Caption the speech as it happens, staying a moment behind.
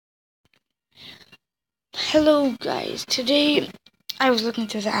Hello guys, today I was looking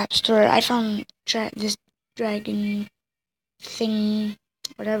through the app store. I found this dragon thing,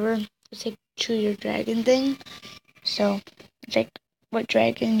 whatever. It's like choose your dragon thing. So it's like what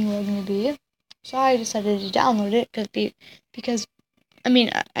dragon you are going to be. So I decided to download it because I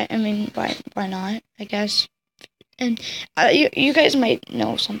mean why not, I guess. And you guys might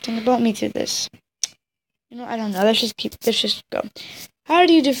know something about me through this. I don't know. Let's just go. How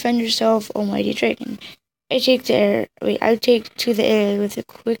do you defend yourself, O mighty dragon? I take to the air with a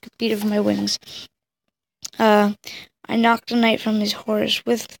quick beat of my wings. I knocked a knight from his horse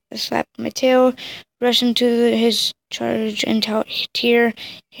with a slap of my tail, rush into his charge, and tear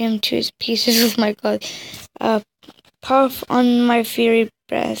him to his pieces with my claws. Puff on my fiery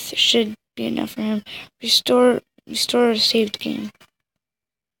breath should be enough for him. Restore a saved game.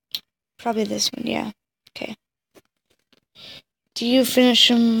 Probably this one, yeah. Okay. Do you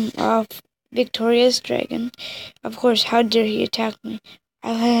finish him off, victorious dragon? Of course, how dare he attack me?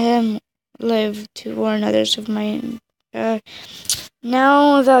 I'll let him live to warn others of my now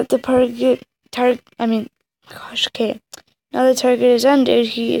that the now the target is ended,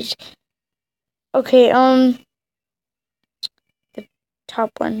 he is okay, the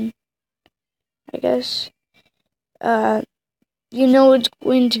top one, I guess. It's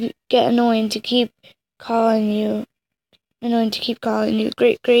going to get annoying to keep calling you.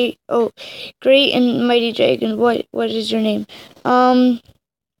 Great and mighty dragon. What is your name?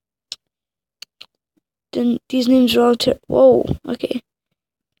 Then these names are all whoa, okay.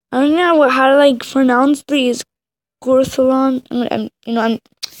 I don't know how to pronounce these. Gorthalon. I'm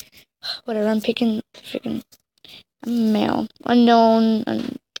whatever. I'm picking freaking male, unknown,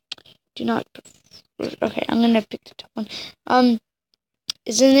 and do not. Okay, I'm gonna pick the top one.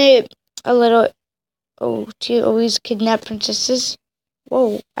 Isn't it a little? Oh, do you always kidnap princesses?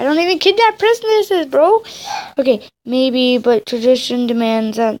 Whoa, I don't even kidnap princesses, bro. Okay, maybe, but tradition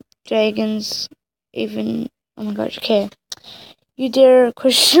demands that dragons even. Oh my gosh. Okay. You dare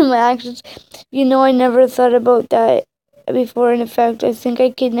question my actions? I never thought about that before. In fact, I think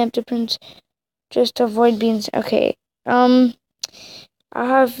I kidnapped a prince just to avoid being... Okay. I'll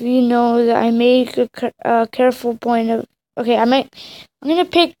have that I make a careful point of... Okay, I'm gonna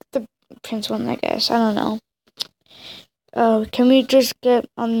pick the prince one, I guess. I don't know. Can we just get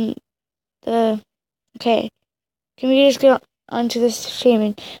on the... Okay. Can we just get onto this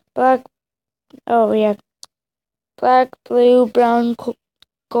shaman? Black... Oh, yeah. Black, blue, brown,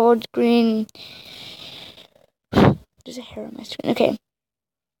 gold, green... There's a hair on my screen. Okay.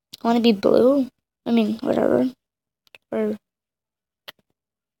 I want to be blue. I mean, whatever. Or,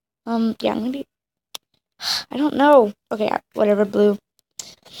 yeah, I'm gonna be... I don't know. Okay, whatever, blue.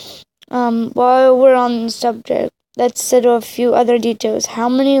 While we're on the subject, let's settle a few other details. How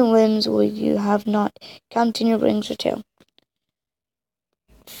many limbs will you have, not counting your wings or tail?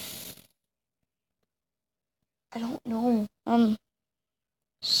 I don't know.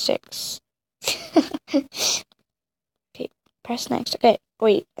 6. Okay, press next. Okay,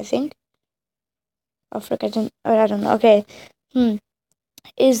 wait, I think. Oh, frick, I don't know. Okay.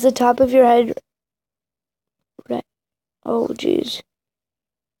 Is the top of your head red? Oh, jeez.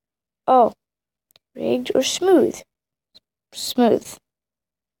 Oh, rigged or smooth? Smooth.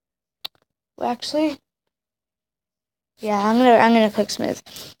 Well, actually, yeah, I'm gonna click smooth.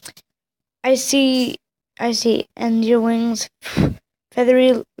 I see. And your wings,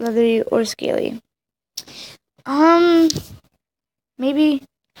 feathery, leathery, or scaly? Maybe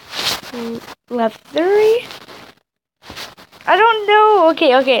leathery? I don't know.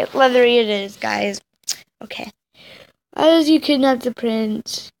 Okay, leathery it is, guys. Okay. As you kidnap the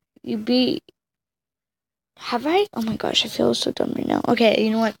prince, you beat... Have I? Oh my gosh, I feel so dumb right now. Okay,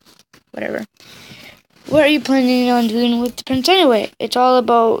 you know what? Whatever. What are you planning on doing with the prince anyway? It's all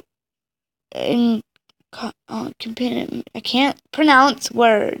about companion. I can't pronounce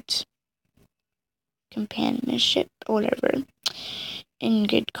words. Companionship or whatever. In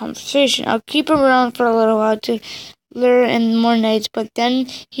good conversation. I'll keep him around for a little while to lure in more nights, but then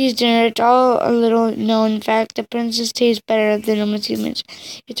he's dinner. It's all a little known fact. The princess tastes better than most humans.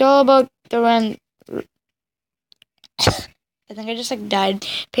 It's all about the run. I think I just died.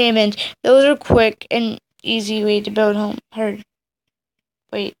 Payment. Those are quick and easy way to build home. Herd.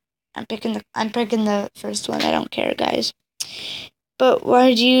 Wait, I'm picking the first one. I don't care, guys. But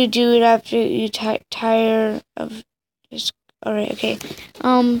why do you do it after you tire of this? Alright, okay.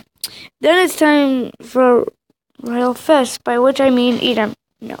 Then it's time for Royal Fest, by which I mean eat him.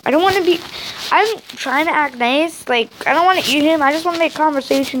 No, I don't want to be... I'm trying to act nice. I don't want to eat him. I just want to make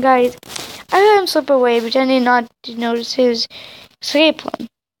conversation, guys. I let him slip away, pretending not to notice his escape plan.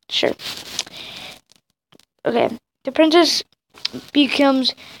 Sure. Okay, the princess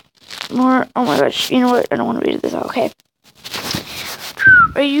becomes more. Oh my gosh! You know what? I don't want to read this out. Okay.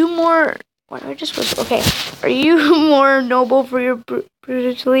 Are you more? What I just was. Okay. Are you more noble for your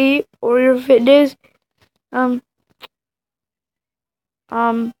brutality or your fitness? Um.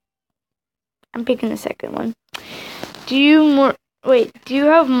 I'm picking the second one. Do you more? Wait. Do you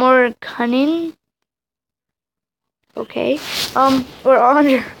have more cunning? Okay. Or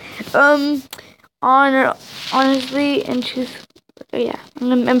honor? Honor, honestly, and truth. Oh, yeah.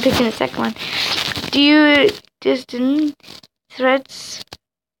 I'm picking the second one. Do you distant threats?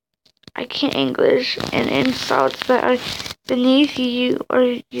 I can't English and insults that are beneath you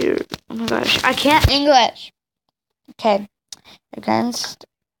or your. Oh my gosh, I can't English. Okay, against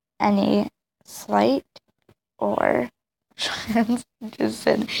any slight or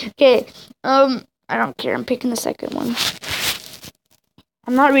transition. Okay, I don't care. I'm picking the second one.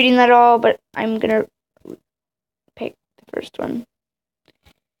 I'm not reading that all, but I'm gonna pick the first one.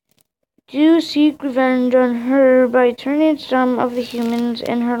 Do you seek revenge on her by turning some of the humans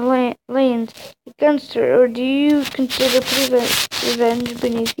in her lanes against her, or do you consider revenge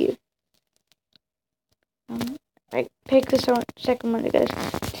beneath you? I pick the second one, I guess.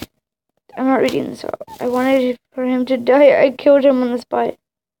 I'm not reading this out. I wanted for him to die. I killed him on the spot.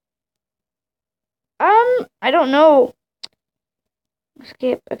 I don't know.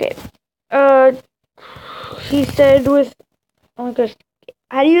 Escape. Okay. He said with. Oh my gosh.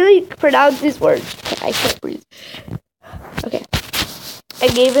 How do you pronounce these words? I can't breathe. Okay. I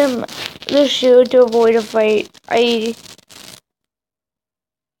gave him the shield to avoid a fight. I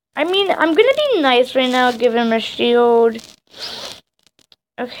mean, I'm gonna be nice right now. Give him a shield.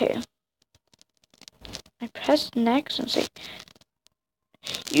 Okay. I pressed next and say,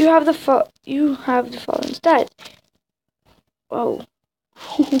 you have the following stats. Whoa.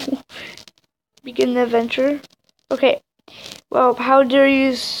 Begin the adventure. Okay. Well, how dare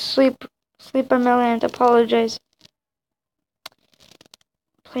you sleep on my land? Apologize.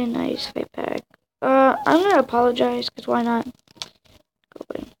 Play nice. Fight back. I'm gonna apologize, because why not? Go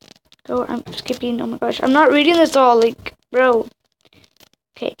away. Go. I'm skipping. Oh my gosh. I'm not reading this all. Like, bro.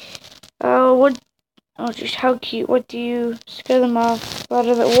 Okay. What? Oh, just how cute. What do you scare them off?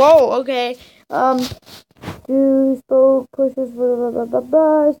 Whoa. Okay. Do spoke pushes blah blah blah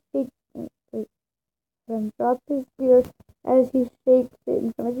blah. Then drop his spear as he shakes it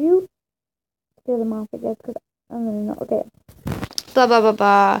in front of you. Scare them off, I guess, because I don't know. Okay. Blah blah blah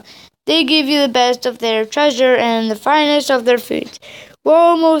blah. They give you the best of their treasure and the finest of their foods.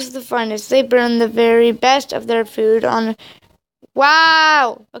 Well, most of the finest. They burn the very best of their food on.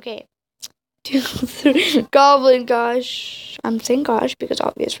 Wow. Okay. 2, 3. Goblin, gosh. I'm saying gosh because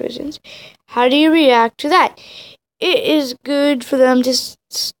obvious reasons. How do you react to that? It is good for them to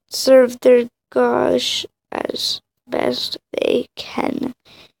serve their gosh as best they can.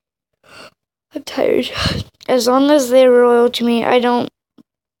 I'm tired. As long as they're loyal to me, I don't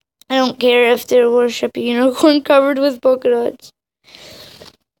care if they worship a unicorn covered with polka dots.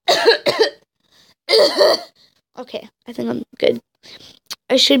 Okay, I think I'm good.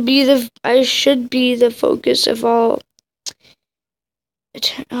 I should be the focus of all.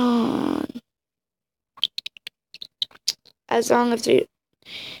 As long as they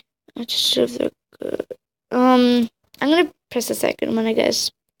serve their good. I'm gonna press the second one, I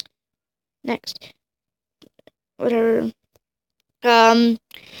guess. Next. Whatever.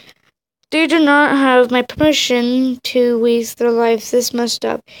 They do not have my permission to waste their lives. This must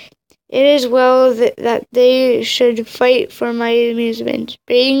stop. It is well that they should fight for my amusement.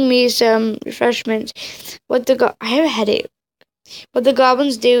 Bring me some refreshments. I have a headache. What the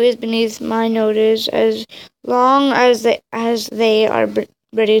goblins do is beneath my notice, as long as they are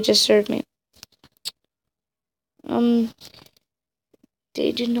ready to serve me.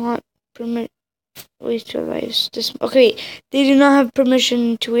 They do not permit waste their lives. Okay, they do not have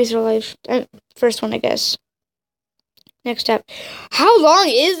permission to waste their life. First one, I guess. Next step. How long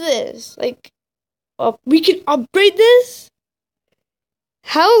is this? Like, we can upgrade this?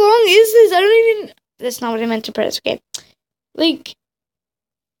 How long is this? I don't even. That's not what I meant to press. Okay. Like,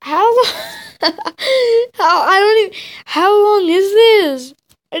 how long? How long is this?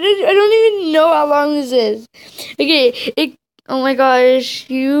 I don't even know how long this is. Okay. Oh my gosh.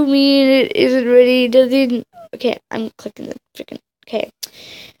 You mean it isn't ready? Okay, I'm clicking the freaking. Okay.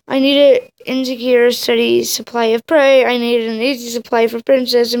 I need an insecure, steady supply of prey. I need an easy supply for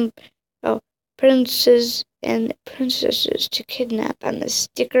princes and princesses to kidnap. I'm the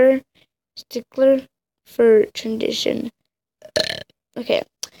stickler for tradition. Okay.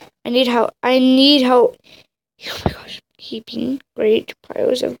 I need help. Oh my gosh. heaping great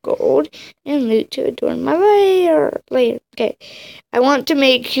piles of gold and loot to adorn my lair. Okay. I want to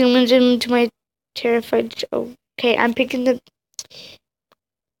make humans into my terrified. Okay, I'm picking the.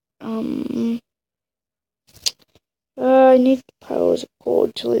 I need piles of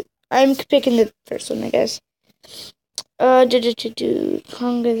gold to loot. I'm picking the first one, I guess.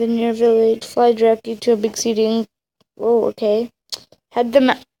 Conquer the near village. Fly directly to a big city. Oh, okay. Head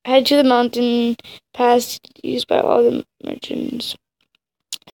to the mountain pass used by all the merchants.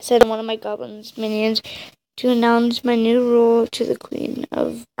 Said one of my goblins minions to announce my new rule to the queen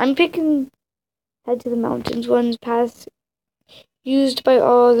of. I'm picking head to the mountains. One's pass used by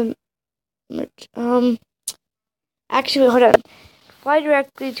all the Actually, hold on. Fly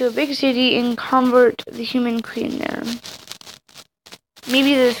directly to a big city and convert the human queen there.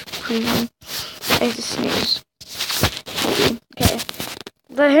 Maybe this queen. I have to sneeze. Okay.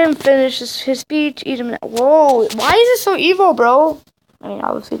 Let him finish his speech. Eat him. Whoa! Why is it so evil, bro? I mean,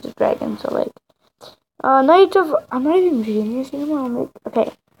 obviously it's a dragon, so like. Knight of. I'm not even reading this anymore. I'm like,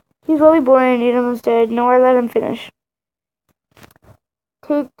 okay. He's really boring. Eat him instead. No, I let him finish.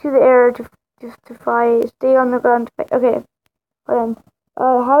 Take to the air to fly. Stay on the ground to fight. Okay. Hold on.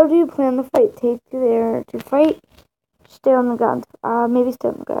 How do you plan the fight? Take to the air to fight. Stay on the ground. Maybe stay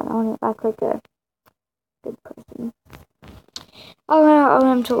on the ground. I want to act like a good person. I'll allow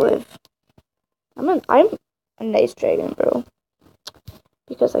him to live. I'm a nice dragon, bro.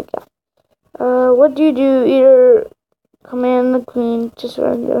 Because like yeah. What do? Either command the queen to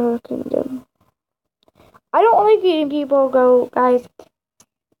surrender her kingdom. I don't like eating people, guys.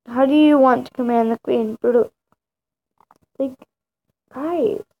 How do you want to command the queen? Brutal. Like,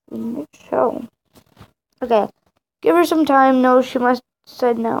 guys, next show. Okay. Give her some time. No, she must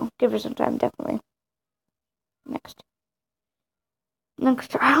said no. Give her some time, definitely. Next.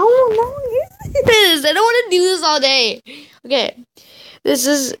 I don't know this. I don't want to do this all day. Okay. This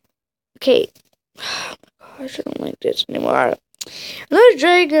is okay. Oh my gosh, I don't like this anymore. Another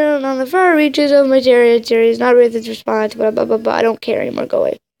dragon on the far reaches of my territory is not worth its response. Blah blah blah blah. I don't care anymore. Go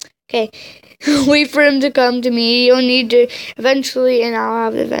away. Okay. Wait for him to come to me. You'll need to eventually, and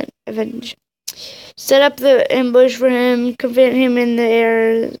I'll have the avenge. Set up the ambush for him. Confront him in the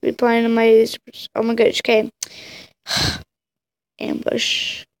air. Replying to my. Oh my gosh. Okay.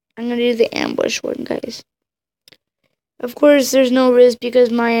 Ambush. I'm gonna do the ambush one, guys. Of course, there's no risk because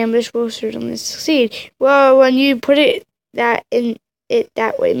my ambush will certainly succeed. Well, when you put it that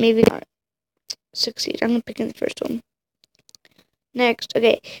way, maybe not succeed. I'm gonna pick in the first one. Next,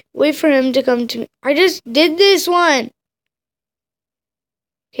 okay. Wait for him to come to me. I just did this one.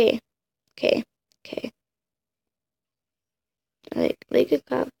 Okay. Like a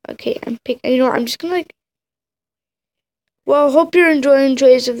cloud. Okay, I'm picking. You know what? I'm just gonna like. Well, hope you're enjoying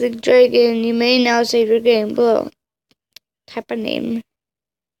Choice of the Dragon. You may now save your game below. Type a name.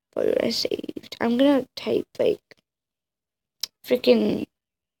 What I saved? I'm gonna type like freaking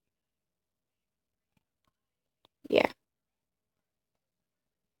yeah.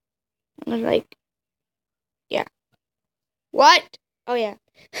 I'm gonna like yeah. What? Oh yeah.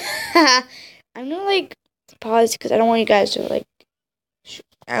 I'm gonna like pause because I don't want you guys to like.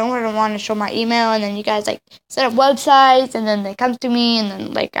 I don't want to show my email and then you guys like set up websites and then they come to me and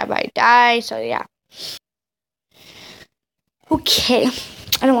then like I might die. So yeah. Okay.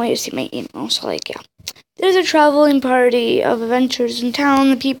 I don't want you to see my email. So like yeah. There's a traveling party of adventurers in town.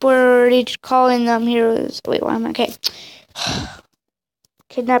 The people are already calling them heroes. Wait, why am I okay?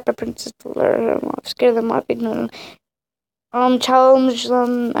 Kidnap a princess to lure them off, scare them off, ignore them. Challenge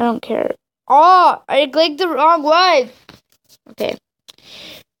them. I don't care. Oh, I clicked the wrong one. Okay.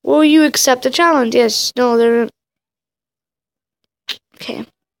 Will you accept the challenge? Yes. No, they're... Okay.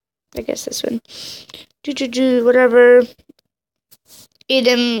 I guess this one. Whatever. Eat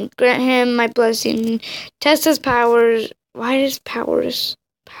him. Grant him my blessing. Test his powers. Why does powers...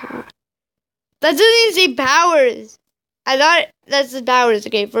 That doesn't even say powers. I thought that's the powers.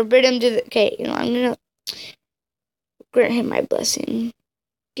 Okay. Forbid him to the... Okay. You know, I'm gonna... Grant him my blessing.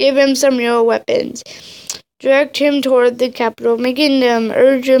 Give him some real weapons. Direct him toward the capital of my kingdom.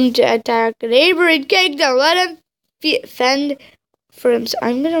 Urge him to attack a neighboring kingdom. Let him fend for himself.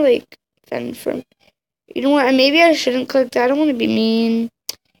 I'm gonna like fend for him. You know what? Maybe I shouldn't click that. I don't want to be mean.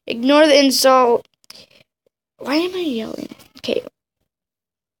 Ignore the insult. Why am I yelling? Okay.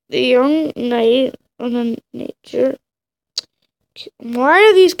 The young knight on the nature. Why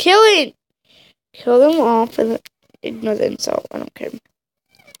are these killing? Kill them off and ignore the insult. I don't care.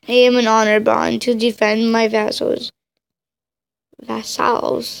 I am an honor bond to defend my vassals.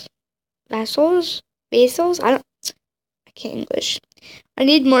 Vassals? I can't English. I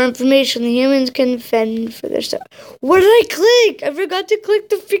need more information. The humans can fend for themselves. What did I click? I forgot to click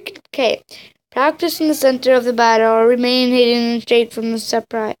the freaking... Okay. Practice in the center of the battle or remain hidden and straight from the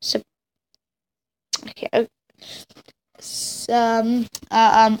surprise. Okay.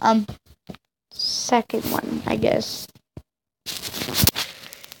 Second one, I guess.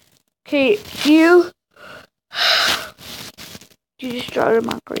 Okay, you destroy a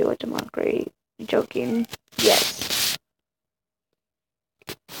mockery. What's a mockery? Joking. Yes.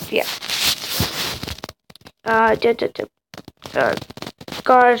 Yeah.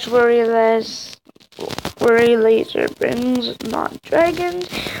 Scars worry less. Worry laser brings not dragons.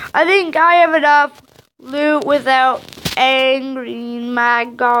 I think I have enough loot without angering my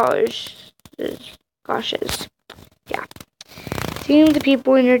goshes. Yeah. Seems the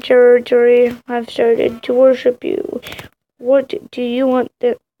people in your territory have started to worship you. What do you want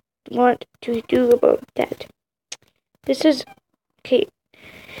to do about that? This is okay.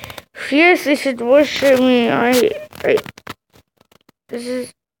 Yes, they should worship me. This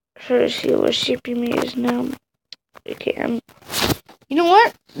is her. She worshiping me is now. Okay, you know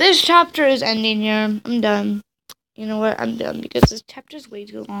what? This chapter is ending here. I'm done. You know what? I'm done because this chapter is way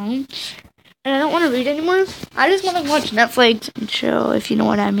too long. And I don't want to read anymore. I just want to watch Netflix and chill, if you know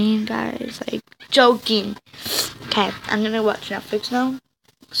what I mean, guys. Like, joking. Okay, I'm going to watch Netflix now.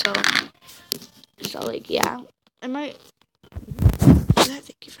 So, like, yeah. I might...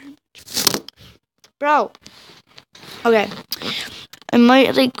 Thank you very much. Bro. Okay. I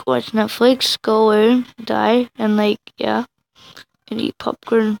might, like, watch Netflix, go away, die, and, like, yeah. And eat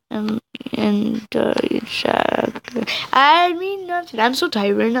popcorn and I mean nothing. I'm so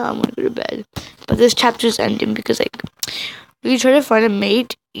tired right now. I want to go to bed. But this chapter's ending because like, will you try to find a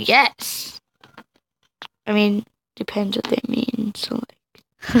mate? Yes. I mean, depends what they mean. So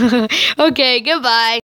like, okay, goodbye.